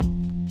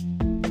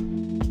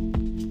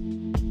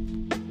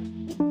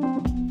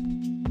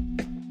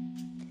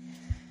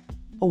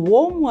A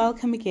warm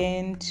welcome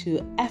again to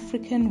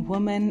African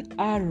Women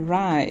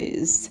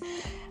Arise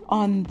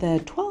on the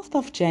 12th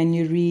of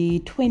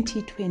January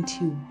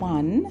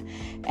 2021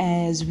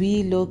 as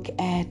we look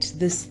at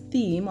this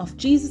theme of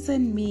Jesus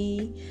and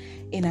me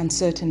in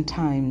uncertain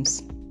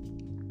times.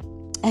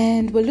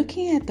 And we're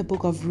looking at the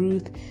book of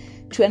Ruth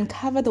to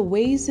uncover the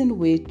ways in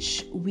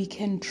which we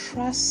can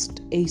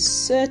trust a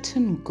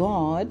certain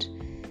God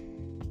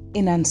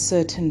in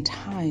uncertain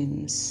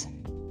times.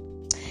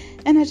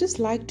 And I just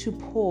like to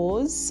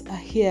pause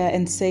here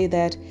and say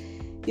that,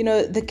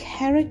 the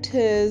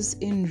characters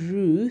in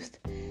Ruth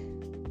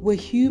were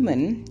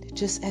human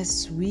just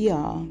as we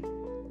are.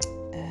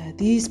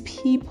 These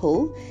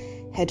people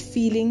had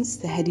feelings,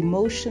 they had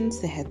emotions,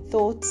 they had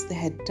thoughts, they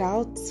had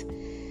doubts.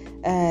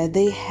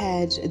 They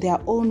had their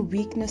own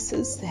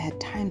weaknesses. They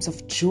had times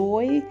of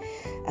joy.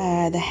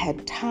 They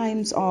had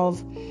times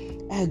of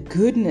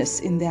goodness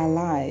in their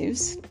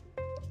lives.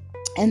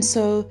 And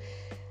so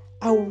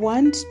I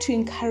want to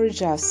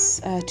encourage us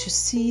to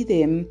see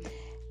them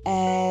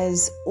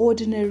as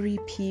ordinary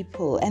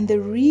people. And the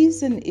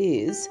reason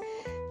is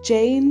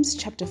James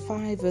chapter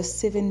 5 verse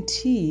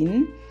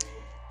 17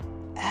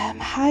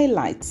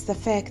 highlights the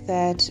fact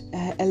that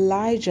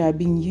Elijah,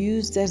 being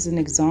used as an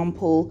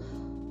example,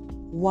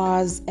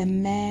 was a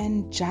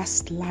man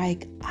just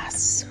like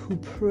us who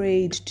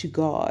prayed to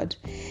God.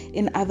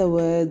 In other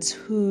words,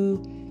 who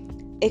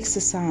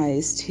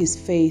exercised his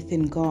faith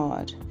in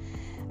God.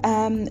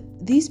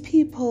 These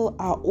people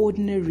are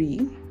ordinary,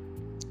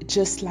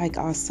 just like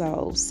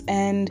ourselves.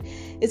 And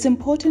it's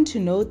important to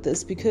note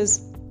this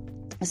because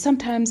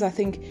sometimes I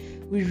think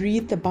we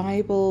read the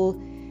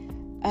Bible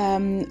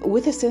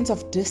with a sense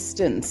of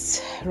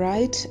distance,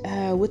 right?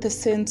 With a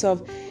sense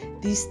of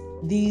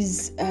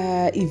these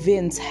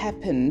events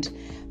happened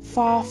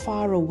far,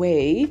 far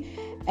away.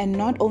 And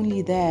not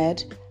only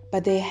that,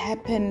 but they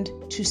happened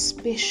to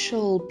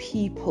special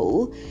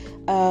people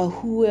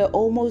who were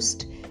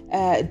almost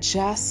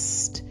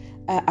just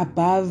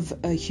above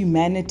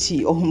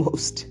humanity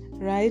almost,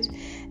 right?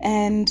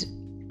 And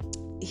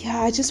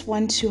I just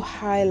want to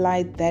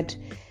highlight that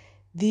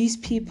these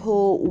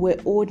people were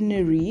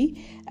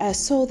ordinary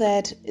so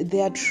that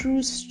their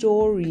true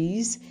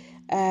stories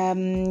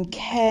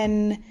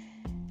can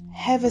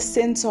have a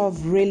sense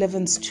of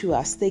relevance to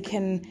us. We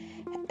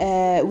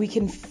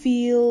can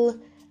feel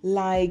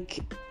like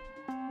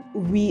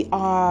we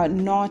are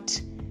not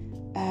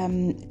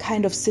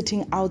kind of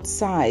sitting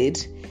outside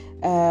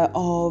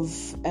of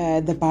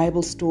the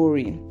Bible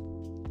story.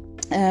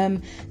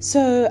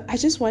 So I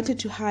just wanted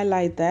to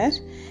highlight that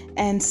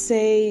and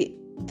say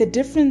the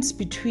difference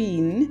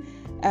between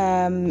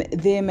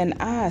them and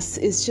us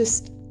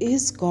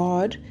is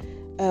God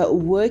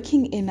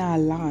working in our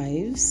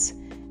lives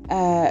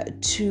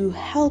to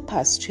help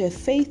us to have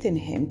faith in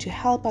Him, to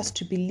help us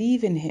to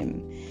believe in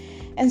Him.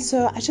 And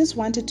so I just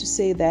wanted to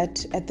say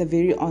that at the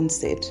very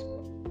onset.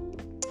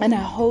 And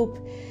I hope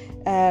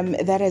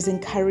that has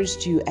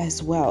encouraged you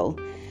as well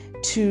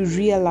to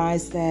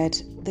realize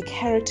that the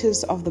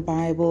characters of the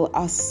Bible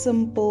are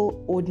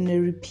simple,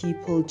 ordinary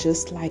people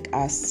just like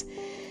us.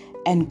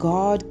 And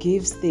God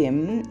gives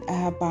them,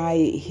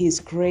 by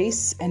His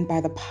grace and by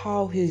the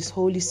power of His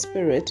Holy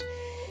Spirit,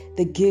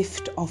 the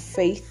gift of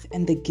faith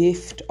and the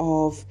gift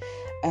of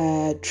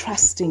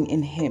trusting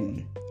in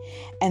Him.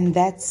 And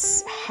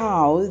that's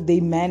how they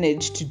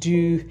manage to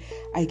do,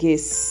 I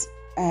guess,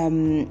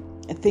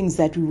 things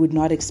that we would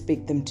not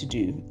expect them to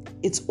do.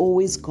 It's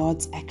always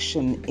God's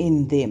action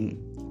in them.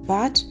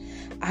 But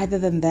other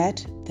than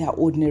that, they are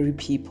ordinary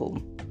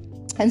people.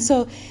 And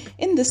so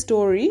in the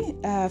story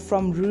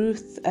from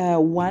Ruth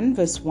 1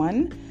 verse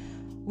 1,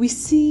 we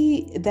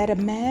see that a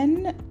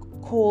man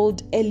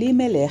called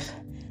Elimelech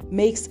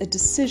makes a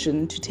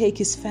decision to take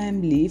his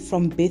family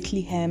from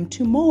Bethlehem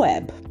to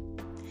Moab.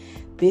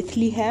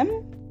 Bethlehem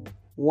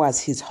was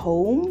his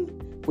home,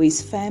 where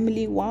his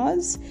family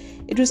was.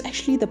 It was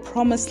actually the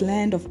promised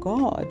land of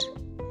God.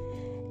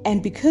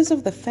 And because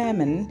of the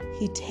famine,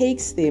 he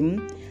takes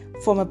them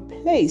from a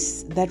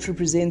place that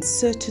represents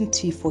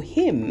certainty for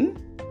him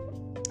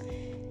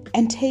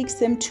and takes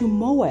them to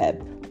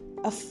Moab,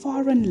 a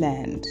foreign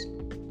land,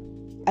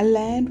 a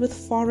land with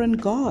foreign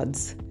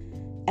gods,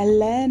 a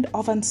land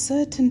of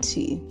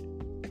uncertainty.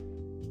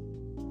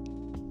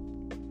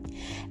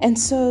 And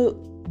so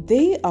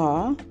they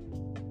are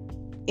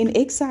in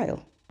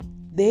exile.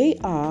 They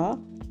are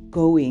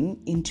going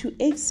into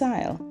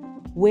exile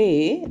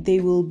where they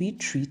will be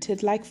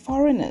treated like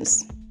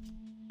foreigners.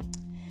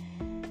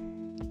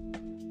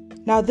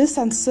 Now, this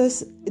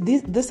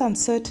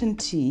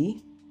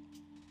uncertainty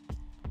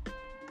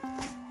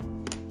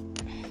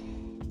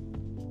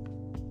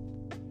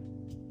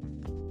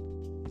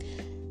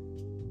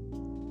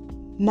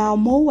Now,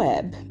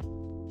 Moab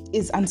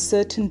is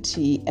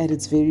uncertainty at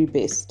its very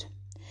best.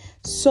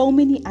 So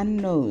many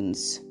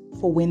unknowns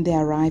for when they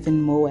arrive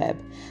in Moab,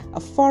 a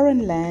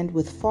foreign land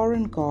with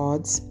foreign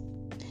gods.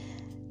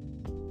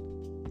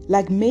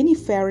 Like many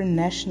foreign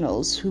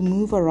nationals who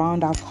move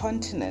around our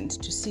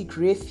continent to seek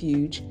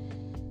refuge,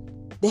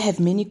 they have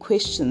many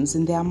questions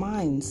in their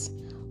minds.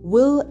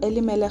 Will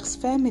Elimelech's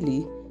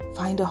family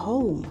find a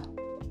home?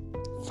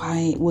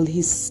 Will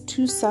his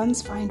 2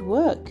 sons find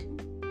work?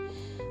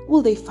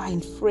 Will they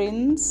find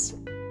friends?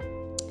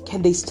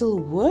 Can they still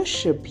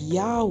worship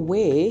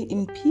Yahweh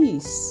in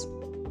peace?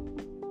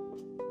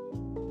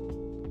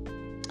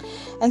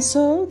 And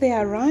so they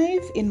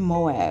arrive in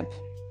Moab.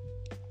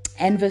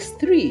 And verse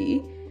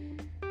 3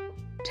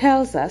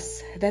 tells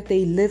us that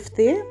they live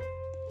there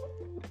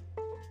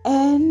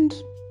and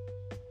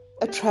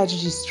a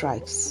tragedy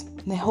strikes.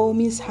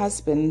 Naomi's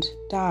husband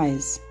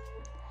dies.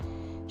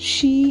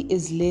 She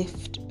is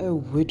left a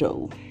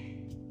widow.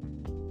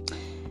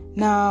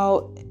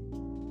 Now,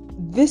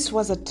 this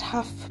was a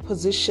tough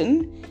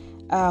position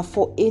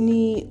for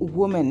any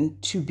woman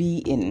to be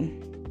in.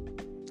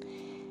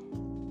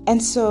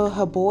 And so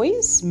her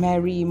boys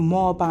marry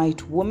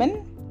Moabite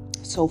women,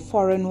 so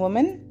foreign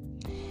women,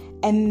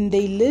 and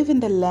they live in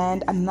the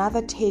land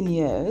another 10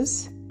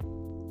 years,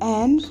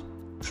 and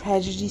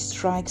tragedy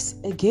strikes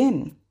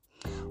again.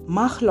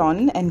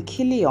 Mahlon and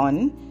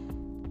Chilion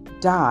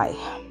die.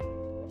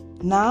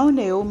 Now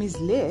Naomi's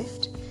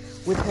left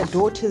with her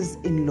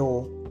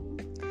daughters-in-law.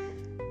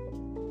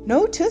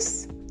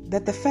 Notice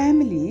that the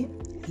family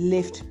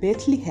left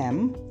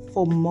Bethlehem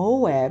for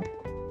Moab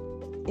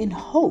in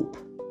hope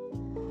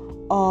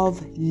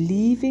of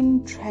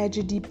leaving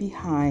tragedy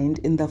behind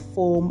in the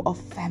form of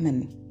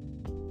famine.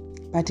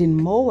 But in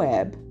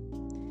Moab,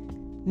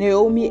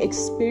 Naomi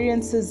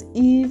experiences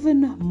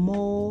even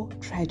more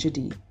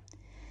tragedy.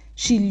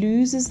 She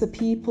loses the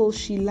people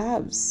she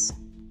loves.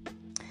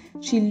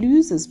 She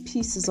loses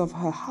pieces of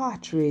her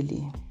heart,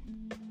 really.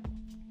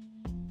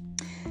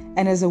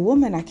 And as a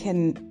woman, I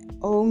can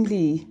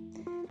only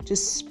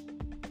just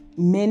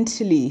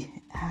mentally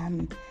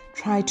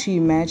try to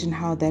imagine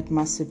how that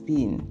must have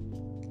been.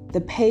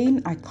 The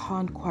pain, I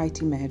can't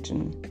quite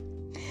imagine.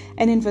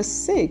 And in verse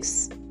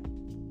 6,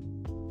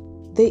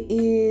 there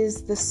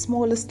is the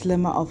smallest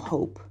glimmer of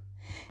hope.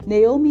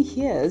 Naomi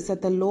hears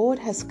that the Lord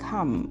has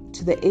come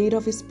to the aid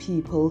of his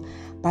people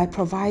by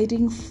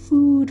providing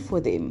food for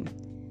them.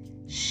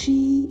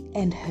 She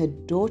and her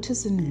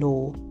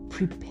daughters-in-law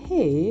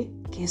prepare,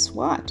 guess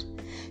what?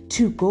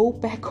 To go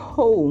back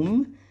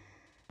home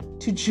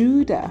to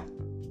Judah,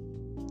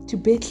 to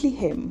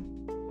Bethlehem.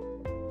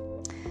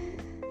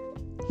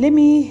 Let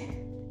me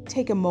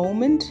take a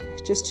moment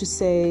just to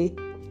say,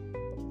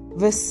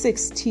 verse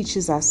 6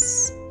 teaches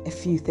us a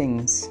few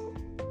things.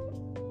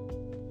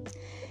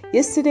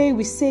 Yesterday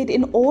we said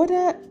in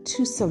order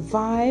to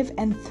survive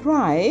and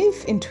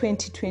thrive in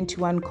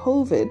 2021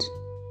 COVID,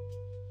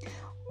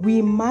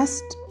 we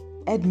must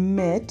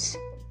admit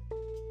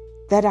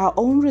that our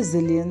own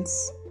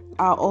resilience,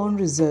 our own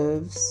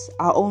reserves,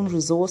 our own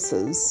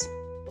resources.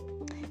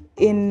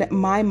 In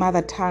my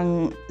mother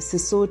tongue,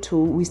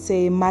 Sesotho, we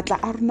say, matla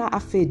a rona a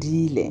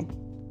fedile.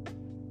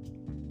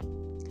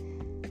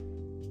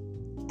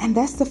 And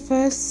that's the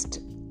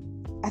first,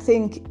 I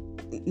think,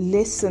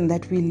 lesson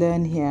that we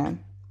learn here.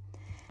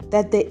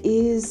 That there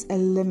is a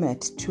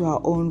limit to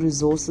our own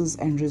resources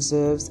and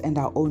reserves and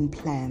our own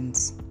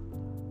plans,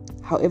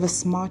 however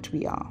smart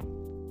we are.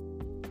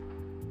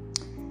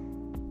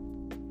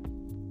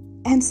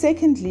 And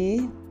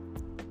secondly,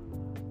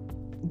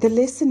 the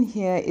lesson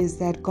here is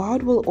that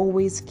God will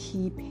always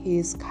keep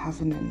his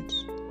covenant.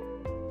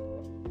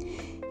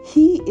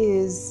 He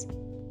is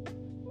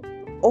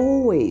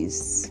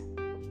always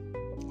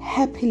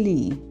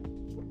happily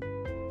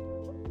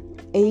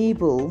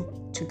able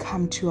to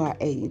come to our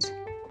aid.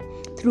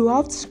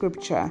 Throughout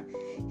Scripture,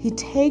 he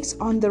takes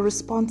on the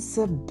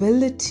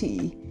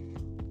responsibility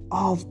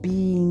of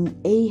being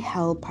a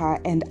helper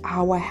and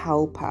our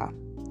helper,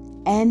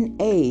 an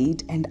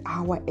aid and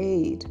our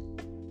aid.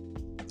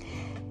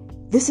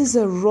 This is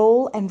a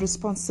role and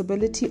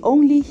responsibility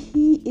only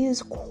he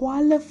is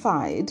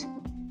qualified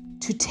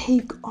to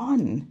take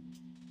on.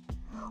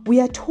 We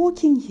are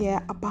talking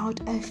here about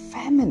a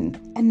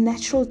famine, a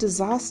natural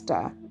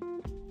disaster,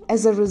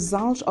 as a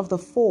result of the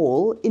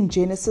fall in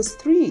Genesis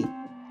 3.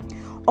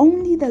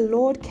 Only the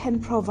Lord can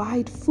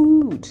provide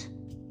food.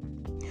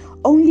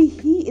 Only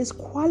he is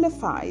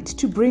qualified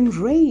to bring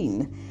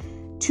rain,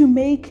 to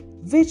make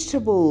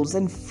vegetables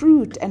and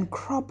fruit and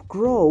crop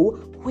grow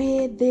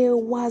where there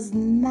was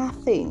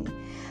nothing.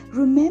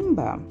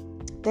 Remember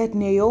that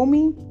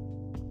Naomi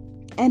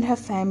and her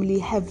family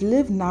have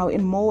lived now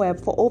in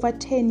Moab for over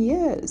 10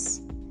 years.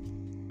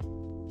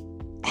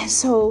 And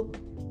so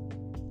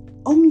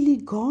only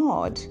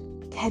God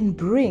can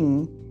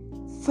bring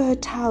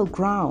fertile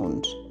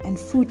ground and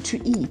food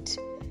to eat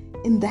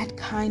in that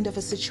kind of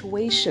a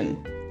situation.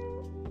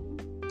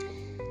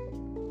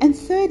 And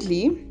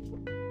thirdly,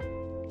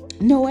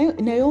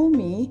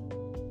 Naomi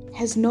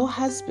has no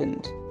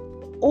husband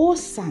or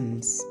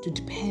sons to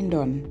depend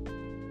on.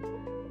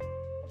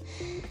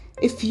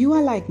 If you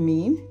are like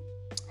me,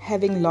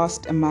 having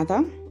lost a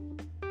mother,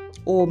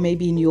 or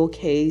maybe in your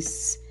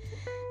case,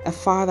 a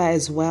father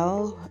as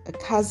well, a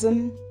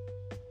cousin,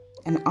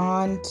 an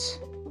aunt,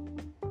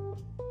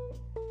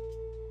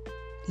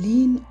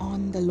 lean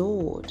on the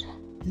Lord.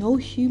 No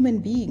human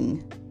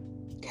being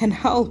can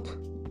help.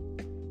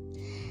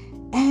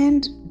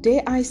 And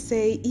dare I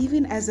say,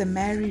 even as a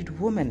married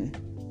woman,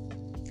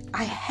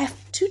 I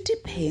have to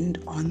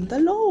depend on the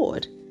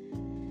Lord.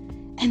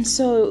 And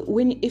so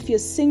if you're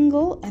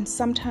single, and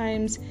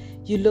sometimes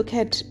you look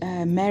at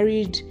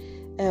married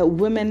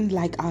women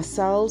like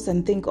ourselves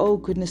and think, oh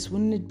goodness,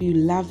 wouldn't it be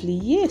lovely?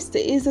 Yes,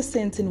 there is a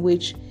sense in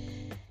which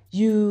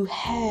you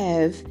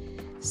have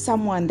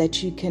someone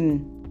that you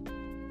can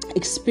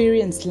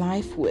experience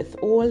life with,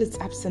 all its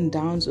ups and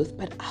downs with.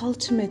 But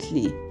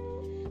ultimately,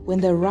 when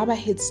the rubber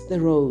hits the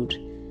road,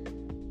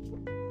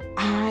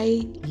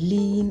 I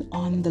lean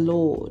on the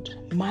Lord.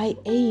 My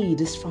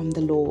aid is from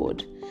the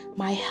Lord.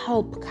 My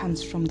help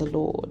comes from the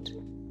Lord.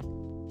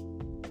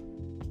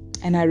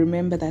 And I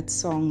remember that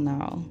song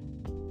now.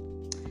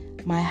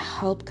 My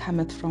help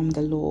cometh from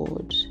the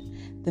Lord,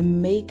 the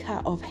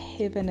maker of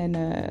heaven and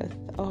earth.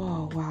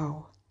 Oh,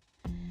 wow.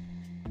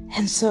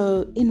 And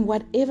so in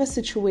whatever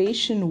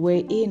situation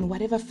we're in,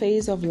 whatever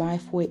phase of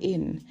life we're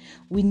in,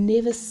 we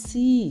never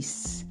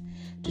cease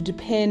to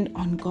depend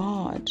on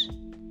God.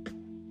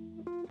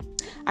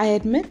 I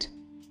admit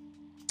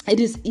it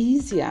is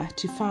easier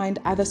to find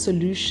other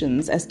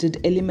solutions, as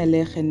did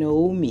Elimelech and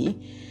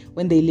Naomi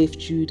when they left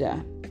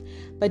Judah.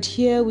 But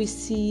here we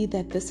see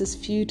that this is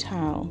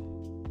futile.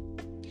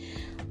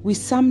 We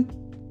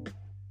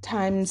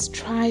sometimes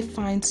try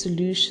find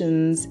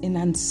solutions in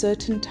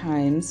uncertain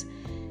times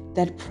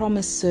that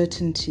promise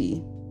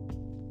certainty.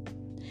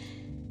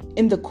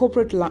 In the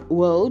corporate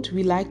world,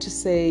 we like to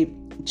say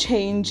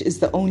change is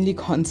the only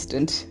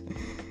constant.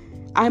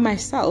 I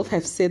myself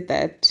have said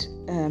that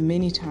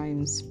many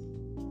times.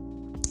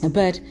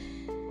 But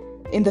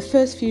in the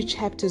first few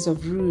chapters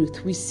of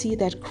Ruth, we see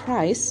that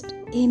Christ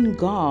in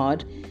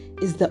God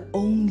is the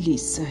only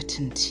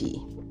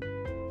certainty.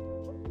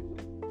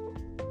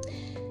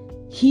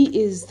 He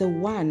is the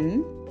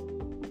one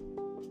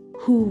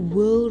who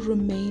will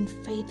remain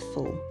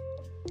faithful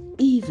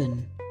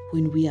even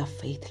when we are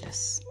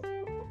faithless.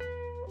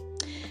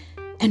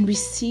 And we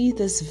see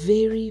this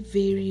very,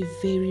 very,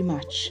 very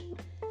much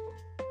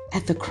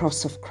at the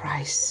cross of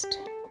Christ.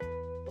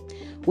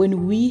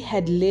 When we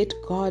had let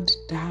God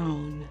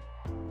down,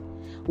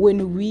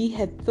 when we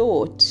had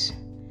thought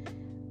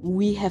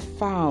we have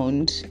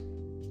found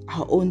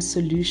our own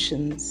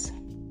solutions,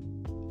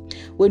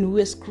 when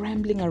we were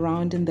scrambling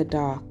around in the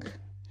dark,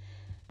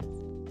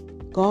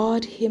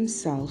 God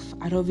Himself,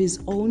 out of His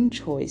own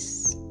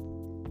choice,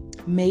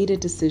 made a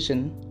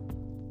decision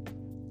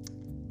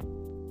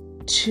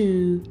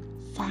to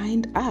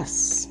find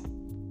us.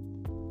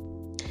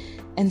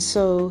 And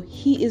so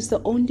He is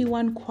the only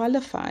one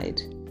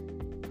qualified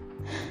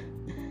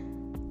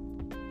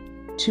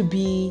to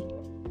be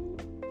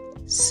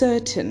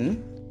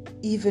certain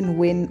even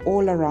when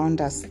all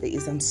around us there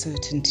is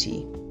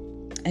uncertainty.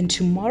 And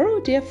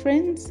tomorrow, dear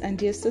friends and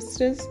dear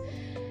sisters,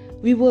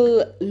 we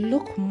will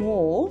look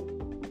more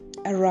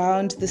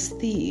around this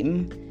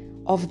theme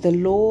of the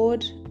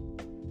Lord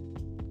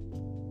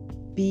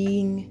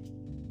being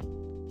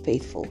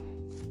faithful.